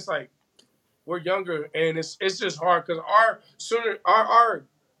mean, it's just like we're younger and it's just hard because our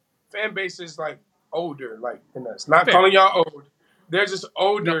fan base is like older, like than us. Not calling y'all old. They're just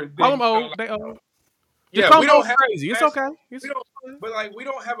older. No, call them old. They old. Yeah, we don't have crazy. It's okay. But like we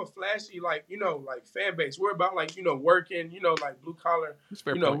don't have a flashy like fan base. We're about like working, like blue collar.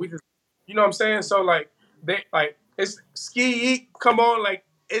 We just what I'm saying. So like they like it's ski eat. Come on, like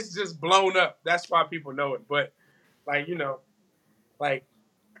it's just blown up. That's why people know it. But like like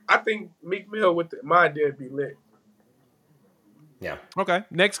I think Meek Mill with my idea would be lit. Yeah. Okay.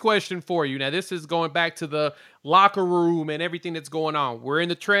 Next question for you. Now, this is going back to the locker room and everything that's going on. We're in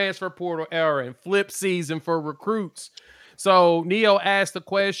the transfer portal era and flip season for recruits. So Neo asked the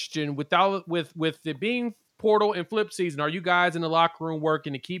question: with it being portal and flip season, are you guys in the locker room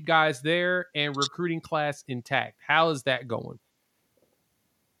working to keep guys there and recruiting class intact? How is that going?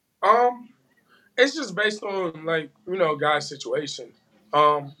 It's just based on guy's situation.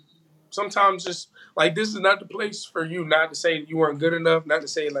 Sometimes just like this is not the place for you. Not to say you weren't good enough. Not to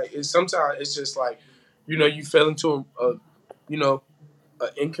say like it's sometimes it's just like you fell into a you know an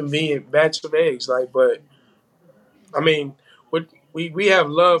inconvenient batch of eggs. Like, but I mean, what we have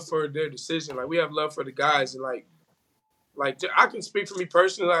love for their decision. Like we have love for the guys, and like I can speak for me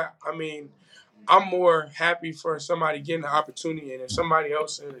personally. Like, I mean, I'm more happy for somebody getting the opportunity, and if somebody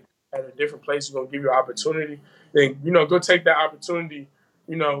else at a different place is gonna give you an opportunity, then go take that opportunity.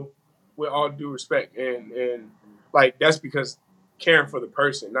 You know, with all due respect, and like that's because caring for the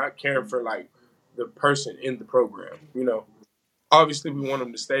person, not caring for like the person in the program. Obviously we want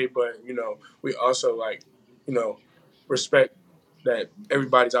them to stay, but we also like respect that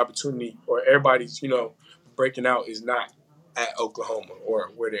everybody's opportunity or everybody's breaking out is not at Oklahoma or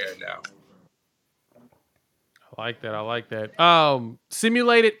where they're at now. I like that. I like that.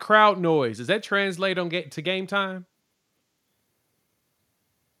 Simulated crowd noise. Does that translate to game time?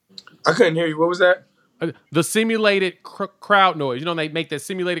 I couldn't hear you. What was that? The simulated crowd noise. They make that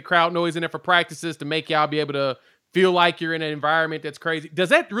simulated crowd noise in there for practices to make y'all be able to feel like you're in an environment that's crazy. Does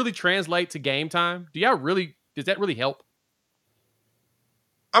that really translate to game time? Does that really help?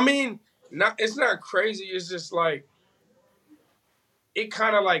 I mean, it's not crazy. It's just like it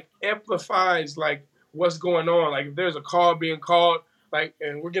kind of like amplifies like what's going on. Like if there's a call being called, like,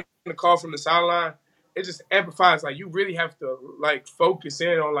 and we're getting a call from the sideline, it just amplifies. Like you really have to like focus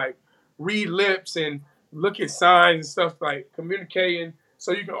in on like read lips and look at signs and stuff, like communicating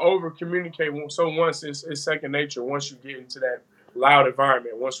so you can over communicate. So once it's second nature, once you get into that loud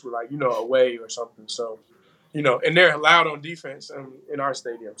environment, once we're like away or something. So and they're loud on defense in our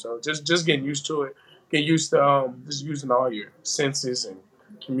stadium. So just getting used to it, getting used to just using all your senses and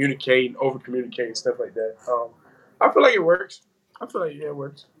communicating, over communicating, stuff like that. I feel like it works. I feel like it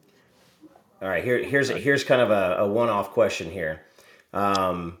works. All right, here's kind of a one-off question here.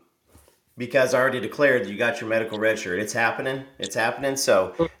 Because I already declared that you got your medical red shirt. It's happening. It's happening.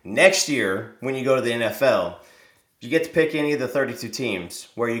 So next year, when you go to the NFL, you get to pick any of the 32 teams.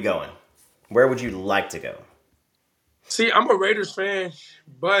 Where are you going? Where would you like to go? See, I'm a Raiders fan,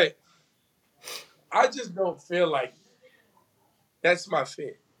 but I just don't feel like that's my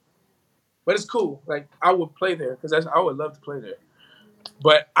fit. But it's cool. Like I would play there because I would love to play there.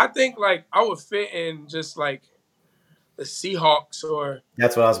 But I think like I would fit in just like the Seahawks or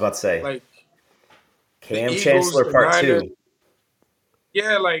That's what I was about to say. like the Cam Eagles, Chancellor the Part Niners. 2.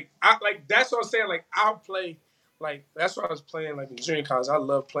 Yeah, that's what I'm saying. Like I'll play like that's what I was playing like in junior college. I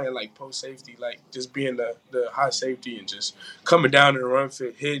love playing like post safety, like just being the high safety and just coming down in the run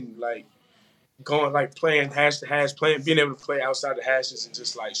fit, hitting like going like playing hash to hash, being able to play outside the hashes and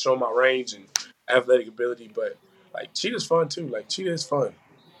just like show my range and athletic ability. But like Cheetah's fun too. Like Cheetah is fun.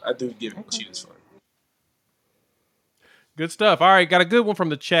 I do give Cheetah's fun. Good stuff. All right, got a good one from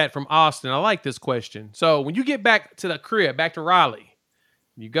the chat from Austin. I like this question. So when you get back to the crib, back to Raleigh,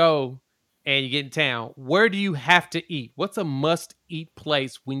 you go and you get in town, where do you have to eat? What's a must-eat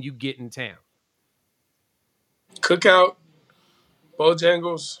place when you get in town? Cookout,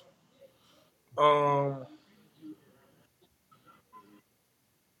 Bojangles,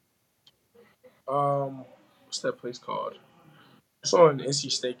 what's that place called? It's on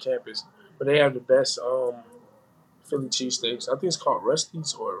NC State campus, but they have the best Philly cheesesteaks. I think it's called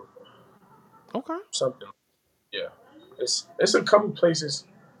Rusty's or something. Yeah, it's a couple places.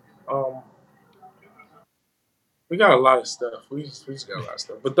 Um, we got a lot of stuff. We just got a lot of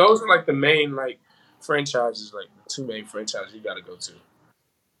stuff. But those are like the main like franchises, like the two main franchises you got to go to.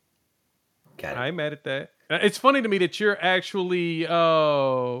 I ain't mad at that. It's funny to me that you're actually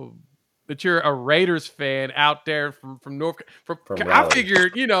that you're a Raiders fan out there from North. I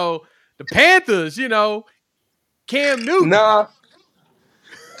figured the Panthers. Cam Newton. Nah.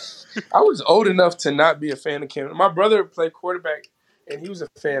 I was old enough to not be a fan of Cam Newton. My brother played quarterback, and he was a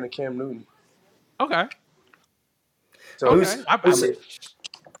fan of Cam Newton. Okay. So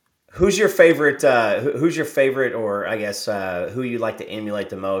who's your favorite? Who's your favorite, or I guess who you like to emulate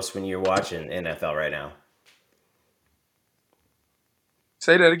the most when you're watching NFL right now?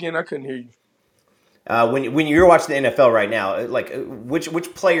 Say that again. I couldn't hear you. When you're watching the NFL right now, like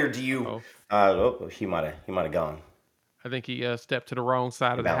which player do you? He might have gone. I think he stepped to the wrong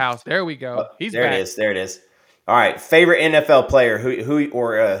side of the house. There we go. He's there. Back. There it is. All right, favorite NFL player.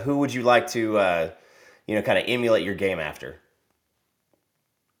 Who would you like to kind of emulate your game after?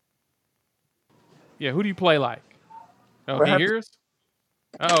 Yeah, who do you play like? Oh, he hears?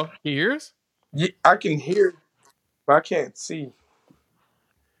 Oh, he hears? Yeah, I can hear, but I can't see.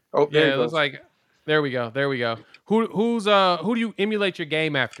 Oh, there it looks like There we go. There we go. Who do you emulate your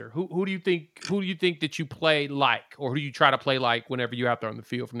game after? Who do you think that you play like, or who do you try to play like whenever you're out there on the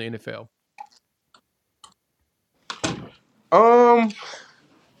field from the NFL? Um,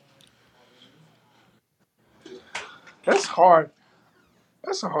 that's hard.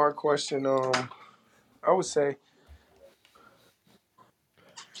 That's a hard question. I would say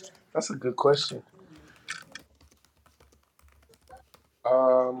that's a good question.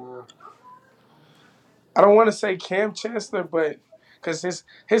 Um, I don't want to say Cam Chancellor, but because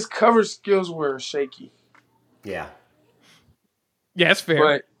his cover skills were shaky. Yeah. Yeah, that's fair.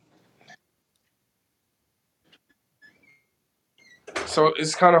 But so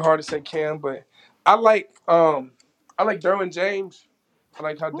it's kind of hard to say Cam, but I like um I like Derwin James. I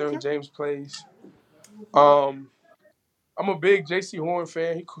like how Okay. Derwin James plays. Um, I'm a big J.C. Horn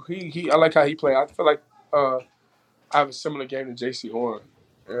fan. He I like how he played. I feel like uh I have a similar game to J.C. Horn,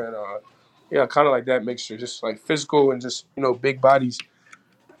 and yeah, kind of like that mixture, just like physical and just big bodies.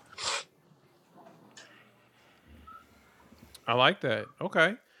 I like that.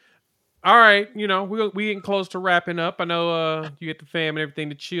 Okay. All right. We getting close to wrapping up. I know you get the fam and everything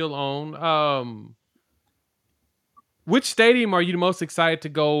to chill on. Which stadium are you the most excited to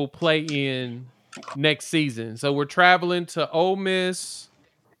go play in next season? So we're traveling to Ole Miss,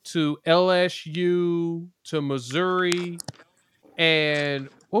 to LSU, to Missouri, and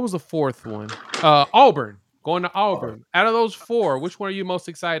what was the fourth one? Auburn. Going to Auburn. Auburn. Out of those four, which one are you most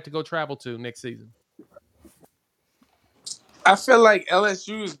excited to go travel to next season? I feel like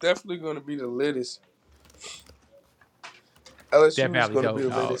LSU is definitely going to be the latest. Death LSU is Valley going to be dope, the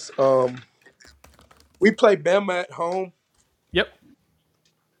dog. latest. We play Bama at home. Yep.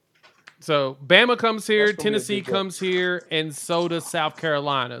 So Bama comes That's here, going to be a Tennessee good game. comes here, and so does South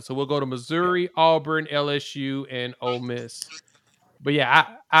Carolina. So we'll go to Missouri, Auburn, LSU, and Ole Miss. But yeah,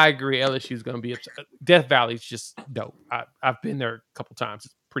 I agree. LSU is going to be Death Valley is just dope. I've been there a couple times.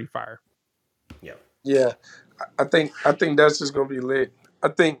 It's pretty fire. Yeah. Yeah, I think that's just going to be lit. I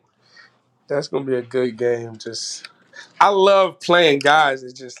think that's going to be a good game. Just I love playing guys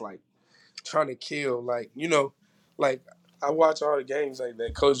that just like trying to kill. Like I watch all the games like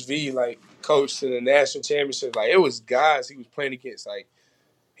that. Coach V like coached to the national championship. Like it was guys he was playing against. Like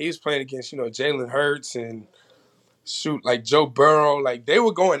he was playing against Jalen Hurts and shoot like Joe Burrow. Like they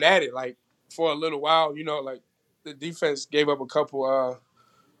were going at it like for a little while. Like the defense gave up a couple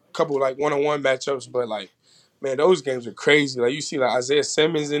like one-on-one matchups, but like, man, those games are crazy. Like you see like Isaiah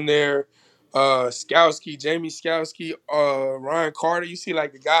Simmons in there, Skowski, Jamie Skowski, Ryan Carter. You see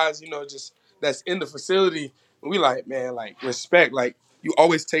like the guys, just that's in the facility. And we like, man, like respect. Like you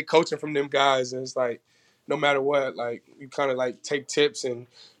always take coaching from them guys, and it's like no matter what, like you kind of like take tips and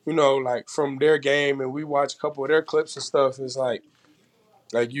like from their game, and we watch a couple of their clips and stuff. It's like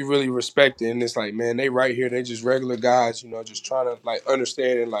you really respect it, and it's like, man, they right here. They just regular guys, just trying to like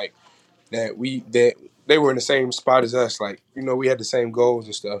understand and like that they were in the same spot as us. Like, we had the same goals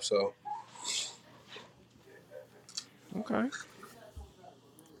and stuff. So Okay.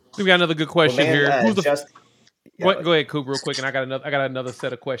 We got another good Well, question man, here. Who's the just yeah. Go ahead, Coop, real quick, and I got another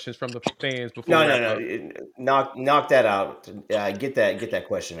set of questions from the fans before we No, no, wrap no. up. Knock that out. Get that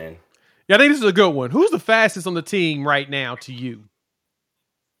question in. Yeah, I think this is a good one. Who's the fastest on the team right now to you?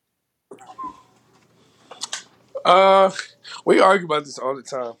 uh we argue about this all the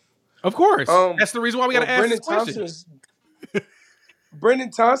time. Of course. Um That's the reason why we got well to ask this question.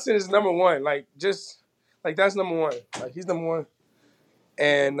 Brendan Thompson is number one. Like just like that's number one. Like he's number one.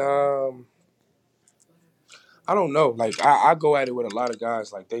 And I don't know. Like I go at it with a lot of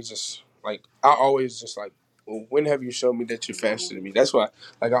guys. Like they just like I always just like, well, when have you shown me that you're faster than me? That's why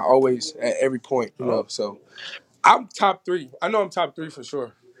like I always at every point, Oh, So I'm top three. I know I'm top three for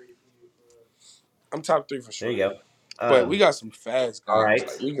sure. I'm top three for there sure. you go. But we got some fast All guys. right.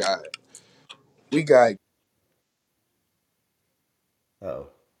 Like we got Oh,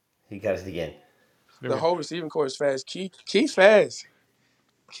 he got it again. the whole receiving core is fast. Key fast.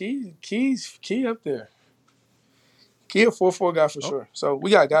 Key up there. Key a 4-4 guy for Oh, sure. So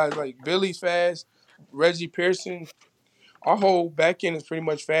we got guys like Billy's fast, Reggie Pearson. Our whole back end is pretty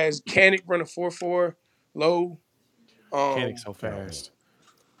much fast. Canick run a 4-4 low. Mechanic's Um, so fast.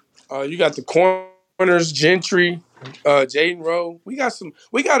 you got the corners, Gentry, Jaden Rowe. We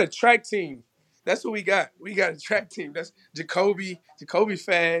got a track team. That's what we got. We got a track team. That's Jacoby. Jacoby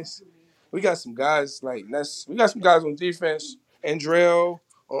fast. We got some guys we got some guys on defense. Andrell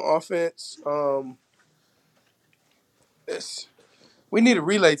on offense. We need a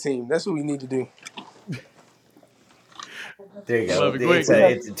relay team. That's what we need to do. There you I go. love it. Go ahead. It's Go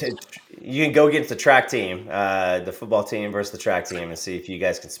ahead. you can go get the track team, the football team versus the track team, and see if you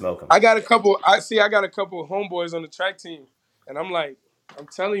guys can smoke them. I got a couple. I got a couple of homeboys on the track team, and I'm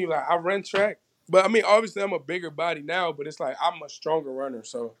telling you, like I run track, but I mean, obviously I'm a bigger body now, but it's like I'm a stronger runner.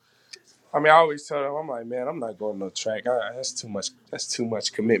 So I mean, I always tell them, I'm like, man, I'm not going no track. That's too much. That's too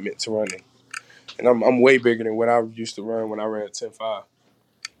much commitment to running, and I'm way bigger than what I used to run when I ran 10.5.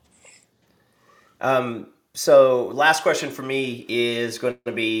 So last question for me is going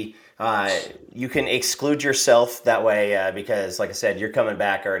to be you can exclude yourself that way because, like I said, you're coming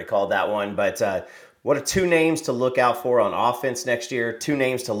back. I already called that one. But what are two names to look out for on offense next year? Two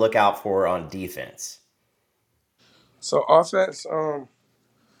names to look out for on defense. So offense,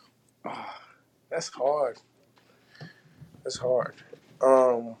 that's hard. That's hard.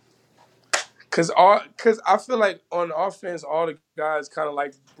 Um, cause I feel like on offense, all the guys kind of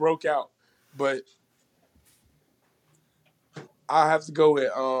like broke out, but I have to go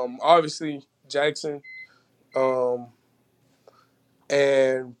with obviously Jackson, um,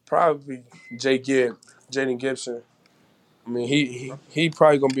 and probably Jaden Gibson. I mean, he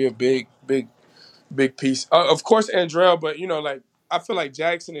probably gonna be a big piece. Of course, Andrell, but like I feel like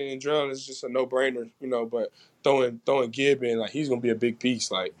Jackson and Andrell is just a no brainer. But throwing Gibb in, like he's gonna be a big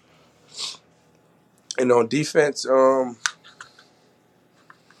piece. Like, and on defense, I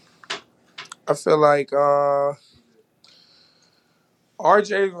feel like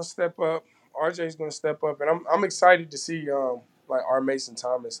RJ is gonna step up. RJ's gonna step up, and I'm excited to see like our Mason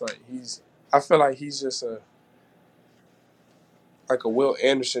Thomas. Like I feel like he's just a Will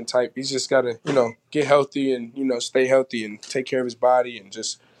Anderson type. He's just gotta get healthy and stay healthy and take care of his body and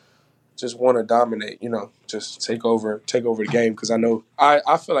just want to dominate. Just take over the game because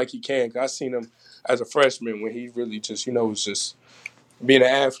I feel like he can. 'Cause I seen him as a freshman when he really just was just being an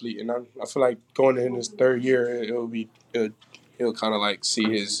athlete, and I feel like going in his third year, he'll kind of like see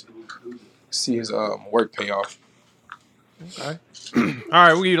his work pay off. Okay. All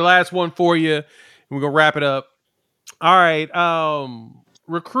right, we get the last one for you, and we're gonna wrap it up. All right.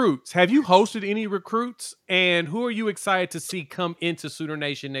 Recruits. Have you hosted any recruits? And who are you excited to see come into Sooner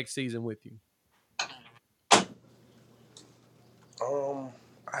Nation next season with you?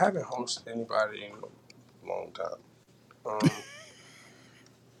 I haven't hosted anybody in a long time. Um,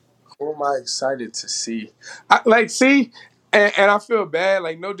 who am I excited to see? And I feel bad.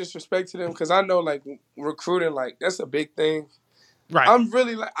 Like no disrespect to them because I know like recruiting like that's a big thing. Right. I'm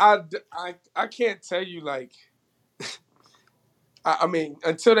really like I can't tell you like I mean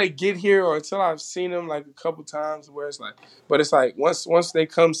until they get here or until I've seen them like a couple times where it's like but it's like once they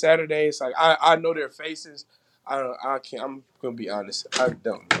come Saturday it's like I know their faces. I can't I'm gonna be honest. I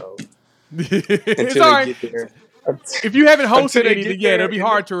don't know It's until all they right. get there. If you haven't Until hosted they any, then get yeah, it'll there be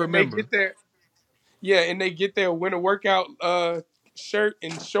hard to and they remember. get there. Yeah, and they get their winter workout shirt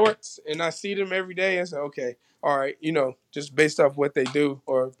and shorts, and I see them every day. I say, okay, all right, just based off what they do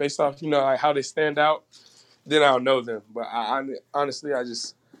or based off, like how they stand out, then I'll know them. But I honestly, I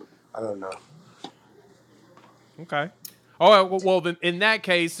don't know. Okay. All right. Well, then in that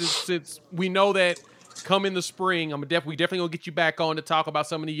case, since we know that come in the spring, we definitely gonna get you back on to talk about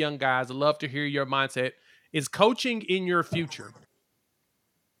some of the young guys. I'd love to hear your mindset. Is coaching in your future?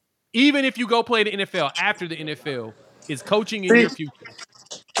 Even if you go play the NFL after the NFL, is coaching in See, your future?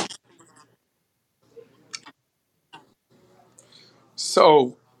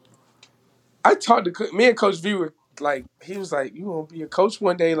 so I talked to me and Coach V were like, he was like, you want to be a coach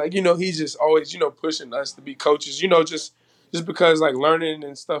one day? Like, he's just always, pushing us to be coaches, just because like learning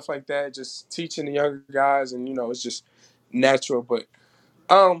and stuff like that, just teaching the younger guys and, it's just natural. But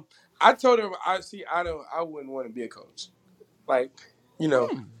Um, I told him I wouldn't want to be a coach. Like, you know,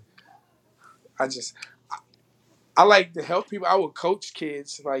 Hmm. I just I like to help people. I would coach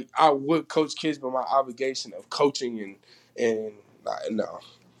kids. Like I would coach kids, but my obligation of coaching and no,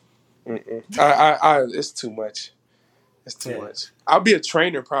 it's too much. It's too Yeah, much. I'll be a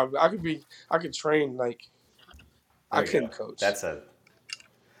trainer probably. I could train like I there you go. couldn't coach. That's a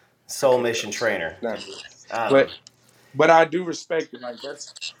I soul couldn't mission coach. trainer. Not me. Um, But I do respect it. Like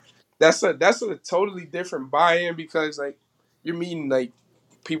that's a totally different buy-in because like you're meeting like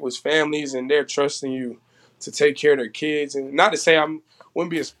people's families and they're trusting you to take care of their kids and not to say I'm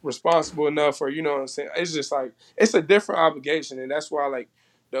wouldn't be as responsible enough or what I'm saying. It's just like it's a different obligation and that's why like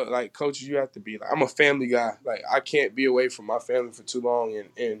like coaches you have to be like I'm a family guy. Like I can't be away from my family for too long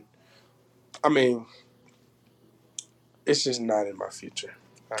and I mean it's just not in my future.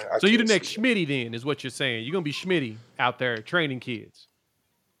 I So you the can't see next it. Schmitty then is what you're saying. You're gonna be Schmitty out there training kids.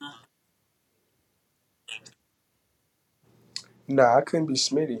 Nah, I couldn't be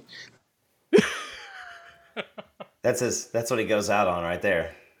Smitty. That's what he goes out on right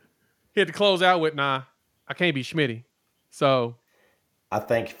there. He had to close out with, nah, I can't be Schmitty. So I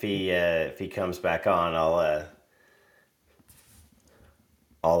think if he comes back on,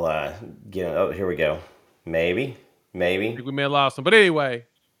 I'll get him. Oh, here we go. Maybe. I think we may have lost him. But anyway,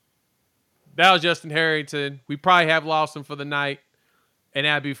 that was Justin Harrington. We probably have lost him for the night, and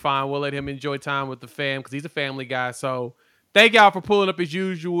that'd be fine. We'll let him enjoy time with the fam because he's a family guy. So thank y'all for pulling up as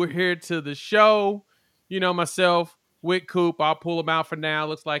usual here to the show. You know, myself, with Coop, I'll pull him out for now.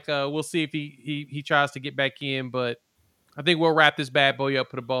 Looks like we'll see if he tries to get back in, but I think we'll wrap this bad boy up,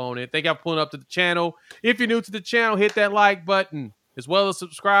 put a bow on it. Thank y'all for pulling up to the channel. If you're new to the channel, hit that like button as well as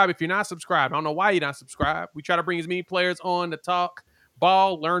subscribe. If you're not subscribed, I don't know why you're not subscribed. We try to bring as many players on to talk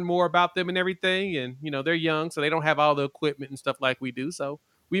ball, learn more about them and everything. And, you know, they're young, so they don't have all the equipment and stuff like we do. So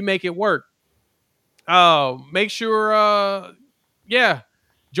we make it work. Make sure,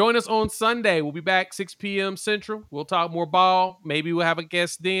 join us on Sunday. We'll be back 6 p.m. Central. We'll talk more ball. Maybe we'll have a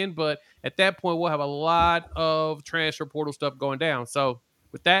guest then, but at that point, we'll have a lot of transfer portal stuff going down. So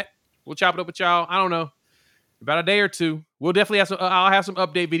with that, we'll chop it up with y'all. I don't know, about a day or two. We'll definitely have some. I'll have some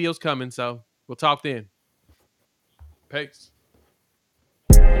update videos coming. So we'll talk then. Peace.